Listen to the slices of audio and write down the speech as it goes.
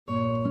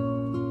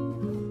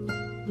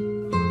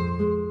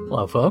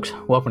Hello, folks.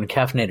 Welcome to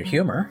Caffeinated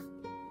Humor.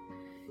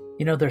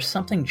 You know, there's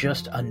something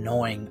just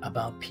annoying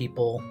about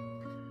people,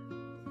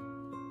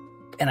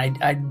 and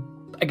I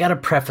got to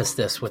preface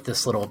this with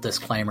this little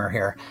disclaimer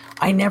here.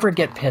 I never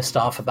get pissed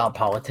off about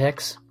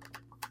politics.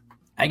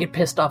 I get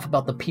pissed off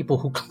about the people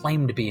who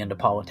claim to be into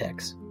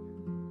politics.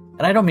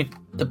 And I don't mean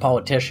the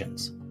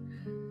politicians.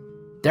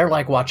 They're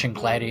like watching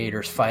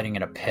gladiators fighting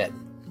in a pit.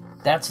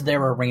 That's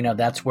their arena.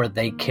 That's where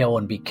they kill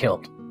and be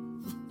killed.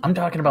 I'm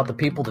talking about the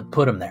people that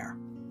put them there.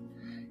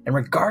 And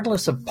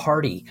regardless of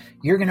party,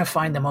 you're going to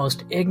find the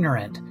most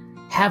ignorant,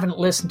 haven't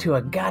listened to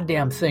a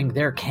goddamn thing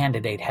their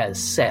candidate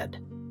has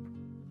said.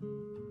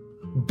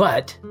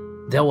 But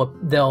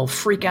they'll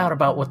freak out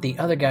about what the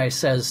other guy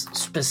says,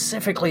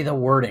 specifically the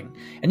wording.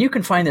 And you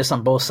can find this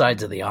on both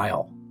sides of the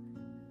aisle.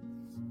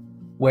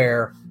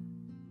 Where,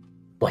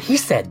 well, he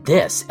said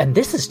this, and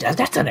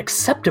that's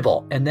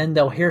unacceptable. And then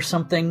they'll hear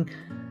something.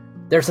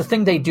 There's a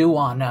thing they do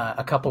on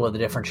a couple of the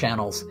different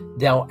channels.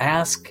 They'll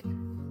ask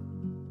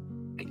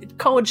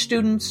college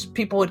students,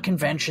 people at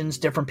conventions,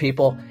 different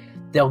people,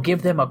 they'll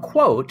give them a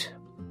quote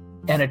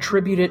and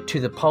attribute it to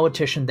the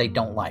politician they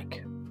don't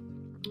like.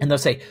 And they'll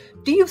say,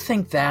 do you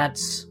think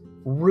that's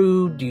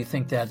rude? Do you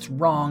think that's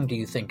wrong? Do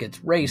you think it's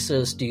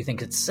racist? Do you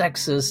think it's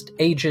sexist,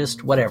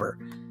 ageist, whatever?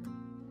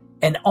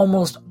 And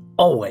almost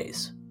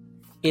always,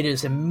 it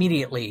is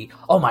immediately,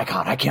 oh my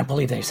God, I can't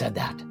believe they said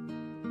that.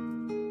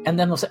 And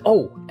then they'll say,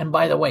 oh, and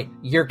by the way,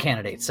 your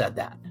candidate said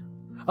that.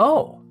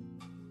 Oh,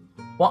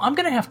 well, I'm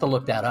going to have to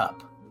look that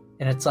up.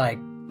 And it's like,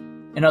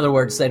 in other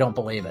words, they don't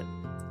believe it.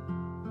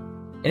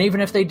 And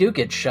even if they do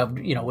get shoved,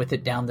 with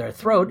it down their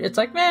throat, it's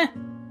like, meh,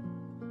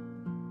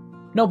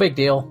 no big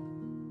deal.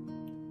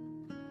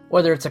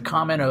 Whether it's a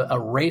comment, a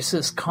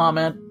racist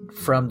comment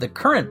from the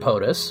current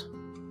POTUS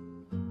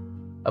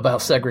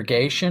about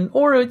segregation,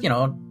 or,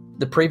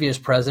 the previous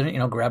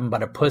president, grab him by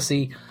the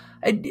pussy.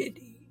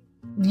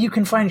 You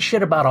can find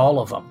shit about all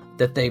of them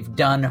that they've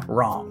done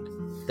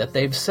wrong, that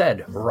they've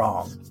said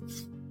wrong.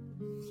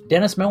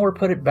 Dennis Miller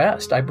put it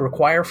best. I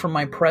require from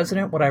my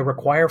president what I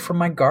require from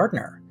my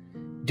gardener.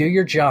 Do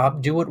your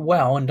job, do it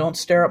well, and don't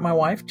stare at my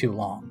wife too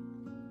long.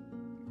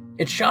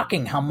 It's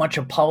shocking how much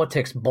of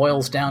politics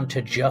boils down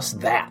to just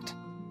that.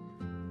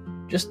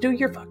 Just do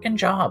your fucking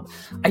job.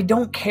 I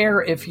don't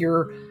care if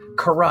you're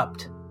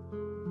corrupt.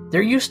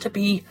 There used to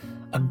be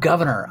a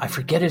governor, I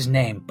forget his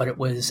name, but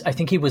I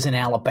think he was in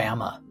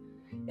Alabama,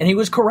 and he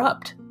was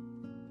corrupt.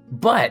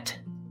 But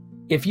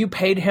if you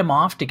paid him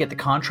off to get the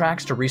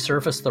contracts to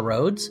resurface the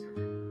roads,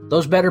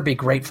 those better be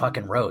great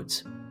fucking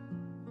roads.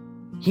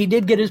 He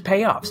did get his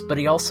payoffs, but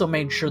he also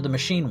made sure the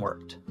machine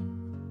worked.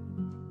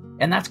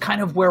 And that's kind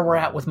of where we're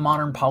at with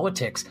modern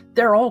politics.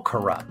 They're all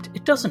corrupt.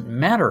 It doesn't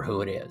matter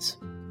who it is.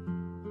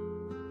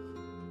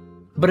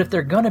 But if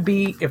they're going to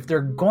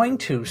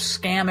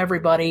scam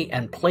everybody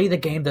and play the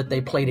game that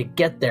they play to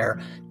get there,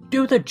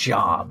 do the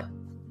job.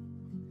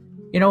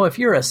 If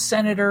you're a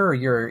senator or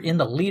you're in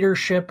the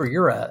leadership or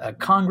you're a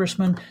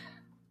congressman,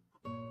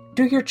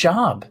 do your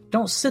job.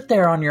 Don't sit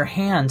there on your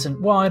hands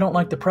and, well, I don't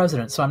like the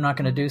president, so I'm not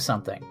going to do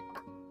something.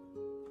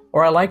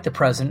 Or I like the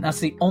president, that's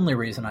the only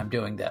reason I'm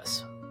doing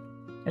this.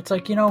 It's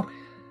like,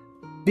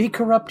 be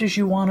corrupt as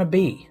you want to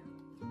be.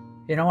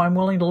 I'm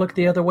willing to look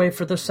the other way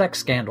for the sex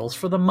scandals,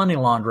 for the money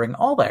laundering,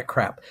 all that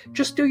crap.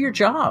 Just do your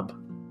job.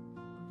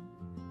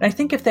 And I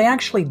think if they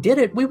actually did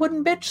it, we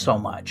wouldn't bitch so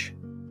much.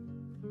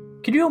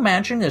 Could you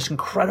imagine this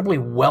incredibly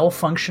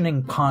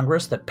well-functioning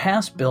Congress that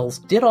passed bills,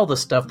 did all the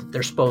stuff that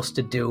they're supposed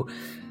to do,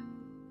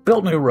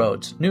 built new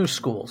roads, new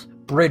schools,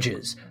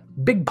 bridges,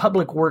 big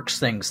public works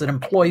things that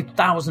employ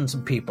thousands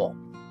of people.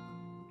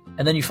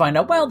 And then you find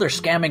out, well, they're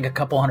scamming a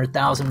couple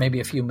 100,000, maybe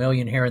a few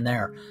million here and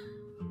there.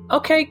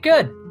 Okay,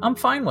 good. I'm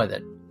fine with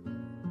it.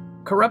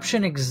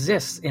 Corruption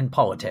exists in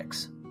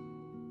politics.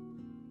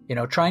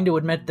 Trying to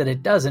admit that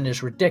it doesn't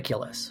is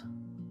ridiculous.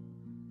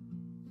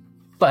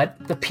 But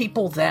the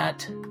people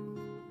that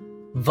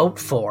vote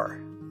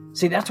for.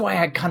 See, that's why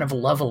I kind of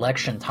love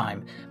election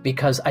time,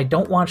 because I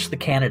don't watch the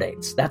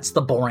candidates. That's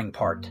the boring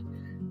part.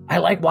 I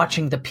like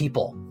watching the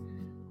people.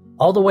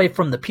 All the way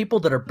from the people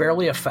that are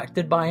barely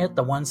affected by it,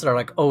 the ones that are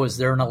like, oh, is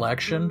there an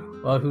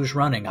election? Well, who's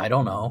running? I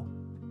don't know.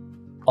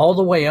 All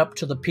the way up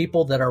to the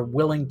people that are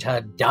willing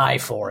to die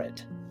for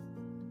it.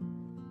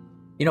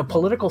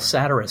 Political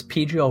satirist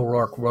P.G.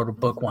 O'Rourke wrote a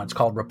book once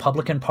called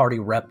Republican Party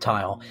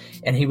Reptile,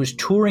 and he was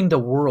touring the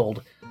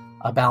world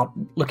about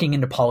looking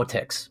into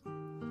politics.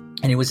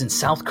 And he was in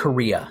South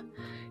Korea,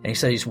 and he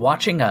said he's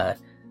watching a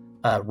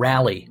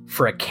rally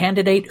for a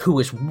candidate who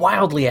is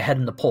wildly ahead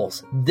in the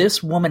polls.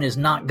 This woman is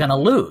not going to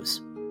lose.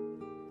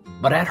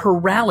 But at her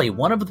rally,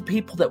 one of the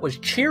people that was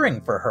cheering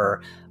for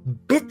her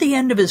bit the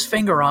end of his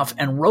finger off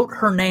and wrote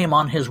her name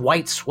on his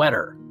white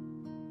sweater.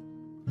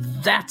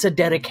 That's a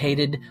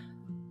dedicated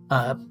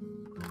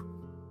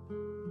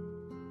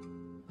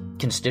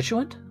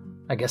constituent?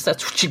 I guess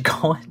that's what you'd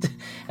call it.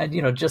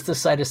 And, just the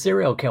sight of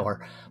serial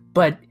killer.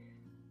 But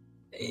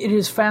it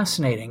is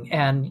fascinating,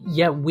 and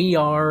yet we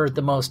are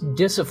the most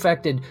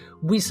disaffected.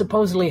 We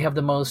supposedly have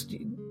the most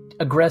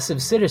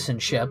aggressive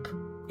citizenship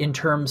in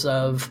terms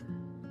of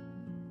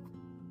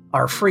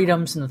our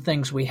freedoms and the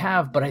things we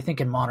have, but I think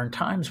in modern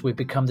times we've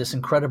become this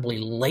incredibly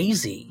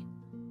lazy,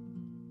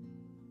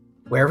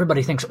 where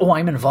everybody thinks, oh,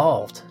 I'm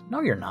involved.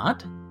 No, you're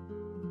not.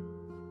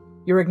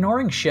 You're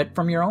ignoring shit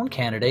from your own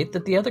candidate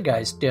that the other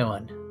guy's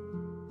doing.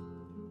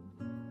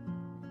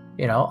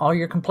 You know, all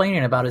you're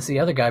complaining about is the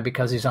other guy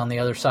because he's on the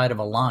other side of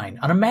a line,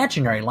 an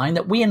imaginary line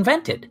that we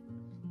invented.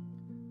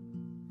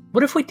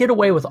 What if we did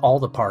away with all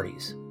the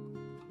parties?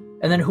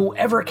 And then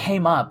whoever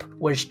came up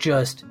was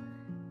just,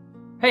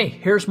 hey,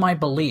 here's my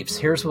beliefs,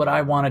 here's what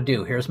I want to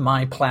do, here's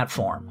my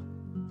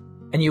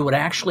platform. And you would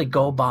actually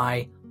go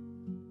by,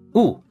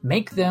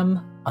 make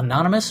them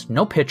anonymous,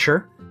 no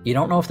picture. You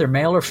don't know if they're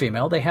male or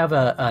female. They have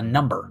a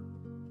number.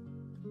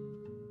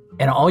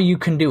 And all you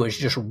can do is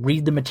just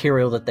read the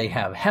material that they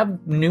have.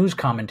 Have news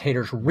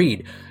commentators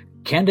read.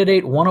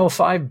 Candidate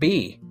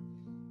 105B.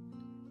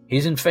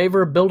 He's in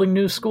favor of building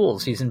new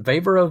schools. He's in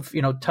favor of,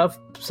 tough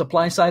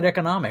supply side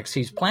economics.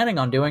 He's planning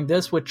on doing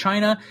this with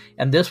China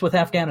and this with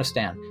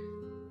Afghanistan.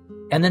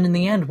 And then in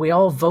the end, we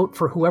all vote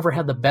for whoever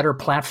had the better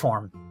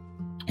platform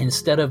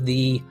instead of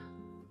the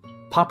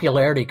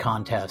popularity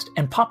contest,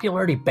 and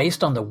popularity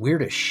based on the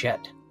weirdest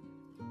shit.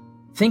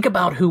 Think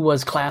about who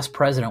was class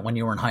president when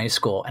you were in high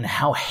school and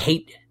how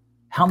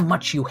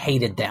much you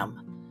hated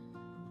them.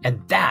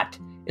 And that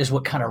is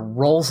what kind of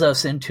rolls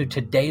us into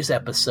today's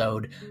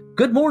episode.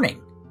 Good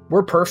morning.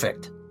 We're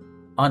perfect.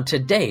 On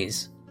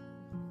today's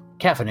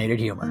Caffeinated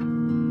Humor.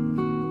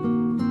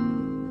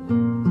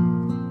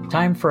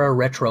 Time for a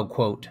retro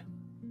quote.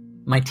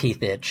 My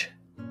teeth itch.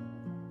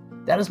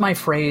 That is my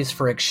phrase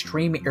for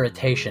extreme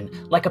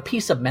irritation, like a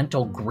piece of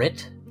mental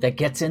grit that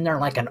gets in there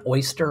like an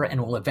oyster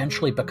and will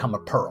eventually become a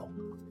pearl.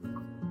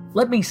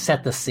 Let me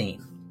set the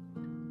scene.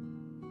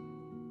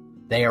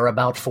 They are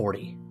about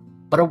 40,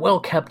 but a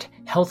well-kept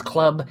health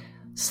club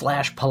 /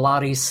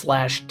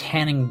 Pilates /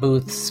 tanning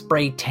booth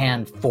spray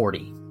tan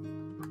 40.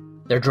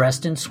 They're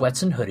dressed in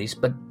sweats and hoodies,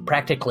 but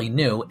practically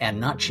new and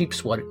not cheap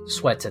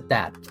sweats at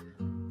that,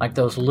 like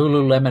those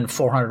Lululemon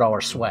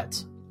 $400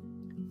 sweats.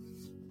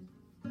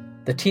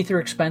 The teeth are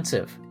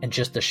expensive and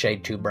just a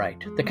shade too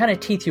bright, the kind of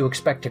teeth you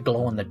expect to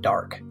glow in the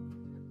dark.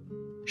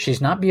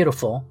 She's not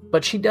beautiful,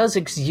 but she does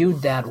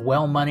exude that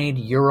well-moneyed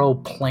Euro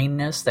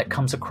plainness that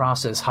comes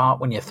across as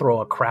hot when you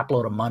throw a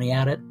crapload of money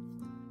at it.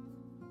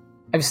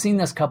 I've seen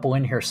this couple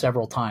in here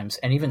several times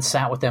and even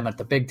sat with them at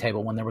the big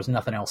table when there was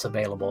nothing else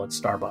available at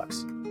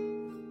Starbucks.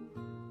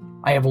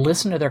 I have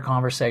listened to their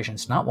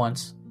conversations not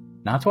once,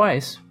 not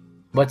twice,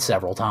 but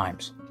several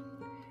times.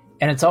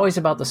 And it's always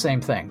about the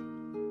same thing.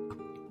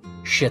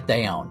 Shit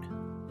they own.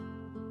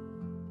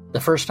 The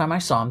first time I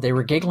saw them, they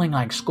were giggling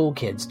like school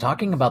kids,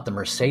 talking about the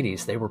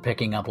Mercedes they were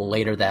picking up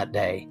later that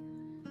day.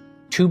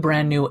 2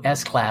 brand new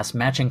S-Class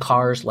matching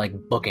cars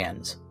like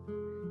bookends.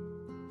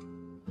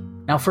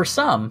 Now for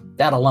some,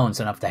 that alone's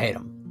enough to hate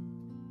them.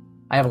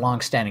 I have a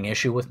long-standing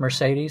issue with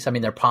Mercedes. I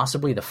mean, they're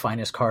possibly the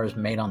finest cars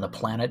made on the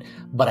planet,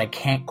 but I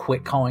can't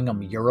quit calling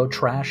them Euro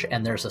trash,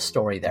 and there's a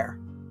story there.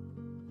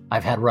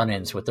 I've had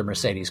run-ins with the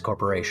Mercedes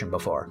Corporation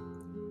before.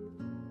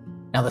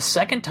 Now, the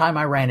second time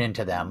I ran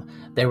into them,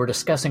 they were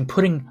discussing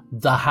putting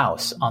the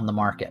house on the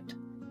market.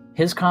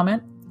 His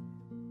comment?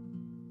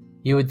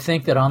 You would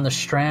think that on the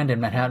Strand in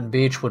Manhattan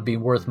Beach would be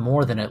worth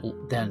more than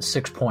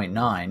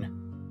 6.9.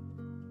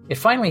 It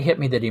finally hit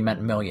me that he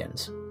meant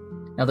millions.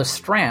 Now, the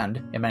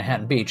Strand in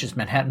Manhattan Beach is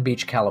Manhattan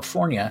Beach,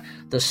 California.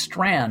 The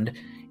Strand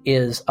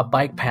is a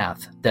bike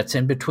path that's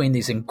in between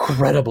these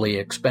incredibly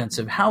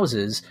expensive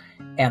houses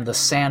and the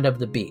sand of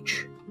the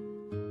beach.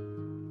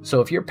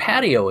 So if your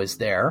patio is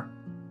there,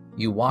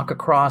 you walk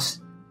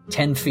across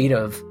 10 feet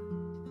of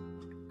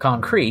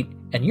concrete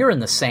and you're in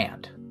the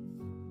sand.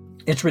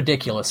 It's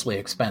ridiculously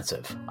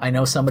expensive. I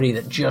know somebody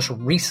that just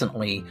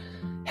recently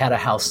had a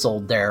house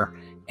sold there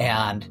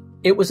and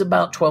it was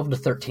about 12 to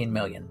 13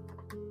 million.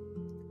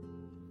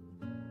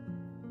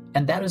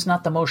 And that is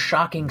not the most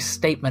shocking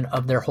statement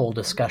of their whole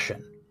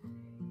discussion.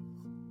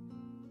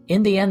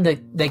 In the end,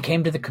 they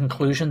came to the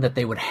conclusion that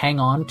they would hang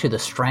on to the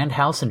Strand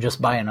house and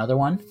just buy another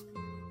one.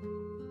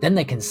 Then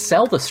they can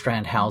sell the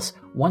Strand house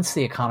once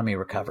the economy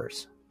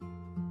recovers.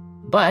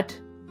 But,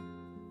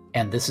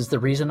 and this is the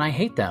reason I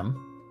hate them,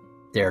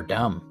 they're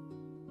dumb.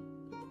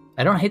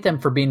 I don't hate them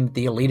for being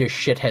the elitist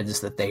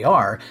shitheads that they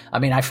are. I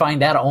mean, I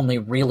find that only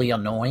really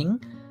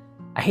annoying.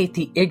 I hate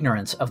the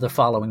ignorance of the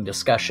following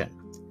discussion.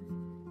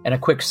 And a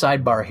quick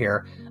sidebar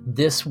here.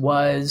 This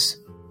was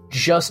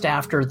just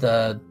after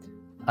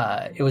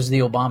it was the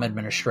Obama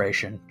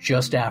administration,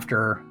 just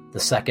after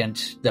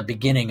the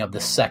beginning of the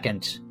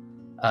second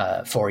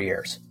 4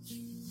 years.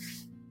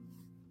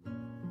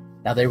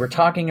 Now, they were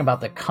talking about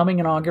the coming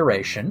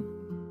inauguration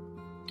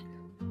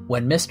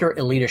when Mr.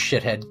 Elitist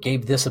Shithead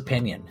gave this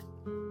opinion.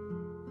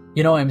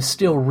 You know, I'm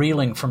still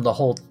reeling from the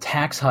whole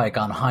tax hike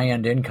on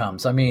high-end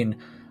incomes. I mean,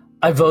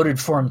 I voted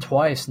for him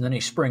twice, and then he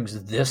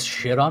springs this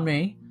shit on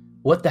me?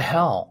 What the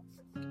hell?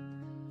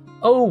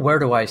 Oh, where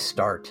do I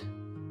start?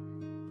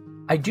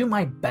 I do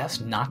my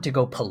best not to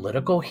go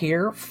political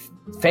here,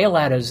 fail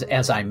at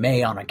as I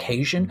may on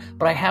occasion,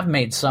 but I have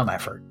made some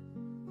effort.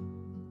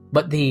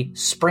 But the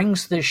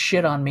springs this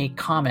shit on me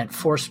comment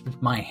forced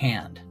my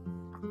hand.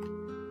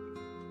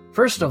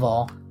 First of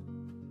all,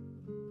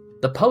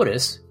 the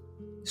POTUS,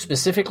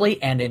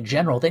 specifically and in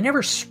general, they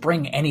never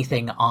spring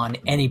anything on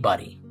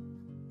anybody,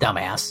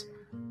 dumbass.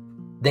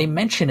 They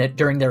mention it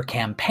during their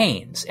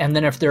campaigns, and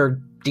then if they're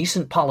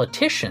decent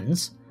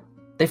politicians,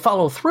 they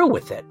follow through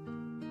with it.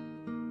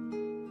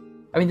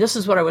 I mean, this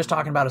is what I was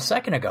talking about a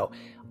second ago.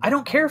 I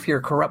don't care if you're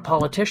a corrupt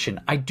politician.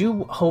 I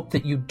do hope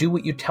that you do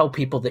what you tell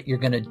people that you're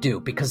going to do,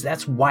 because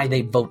that's why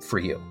they vote for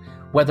you.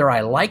 Whether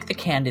I like the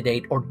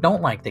candidate or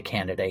don't like the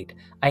candidate,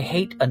 I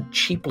hate a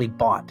cheaply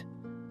bought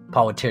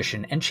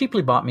politician. And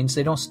cheaply bought means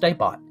they don't stay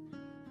bought.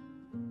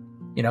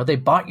 You know, they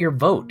bought your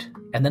vote,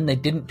 and then they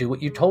didn't do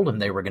what you told them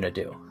they were going to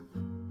do.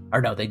 Or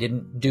no, they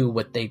didn't do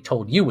what they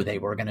told you they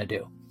were going to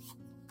do.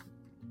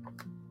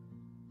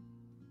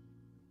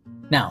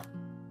 Now,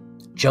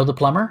 Joe the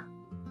Plumber,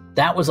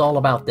 that was all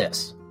about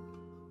this.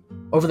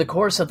 Over the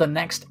course of the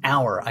next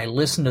hour, I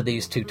listened to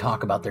these two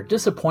talk about their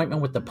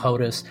disappointment with the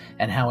POTUS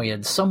and how he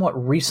had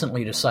somewhat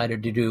recently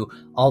decided to do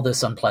all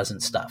this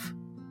unpleasant stuff.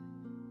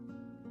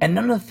 And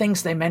none of the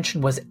things they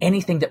mentioned was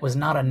anything that was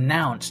not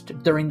announced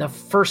during the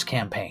first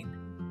campaign.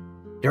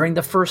 During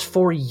the first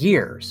 4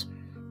 years,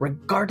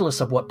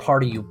 regardless of what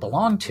party you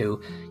belong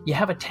to, you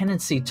have a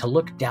tendency to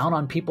look down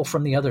on people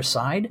from the other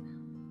side.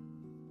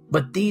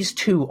 But these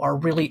two are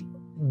really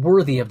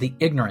worthy of the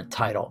ignorant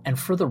title. And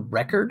for the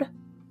record,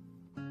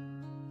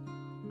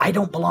 I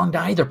don't belong to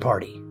either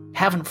party.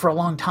 Haven't for a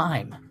long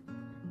time.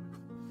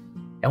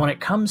 And when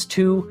it comes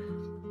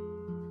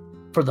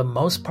to, for the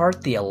most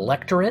part, the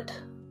electors.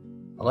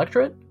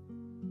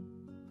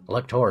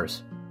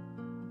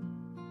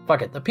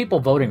 Fuck it, the people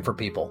voting for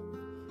people.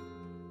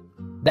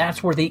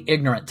 That's where the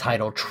ignorant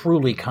title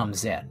truly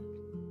comes in.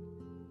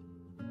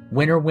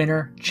 Winner,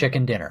 winner,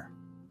 chicken dinner.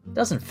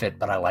 Doesn't fit,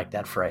 but I like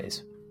that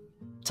phrase.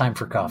 Time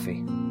for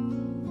coffee.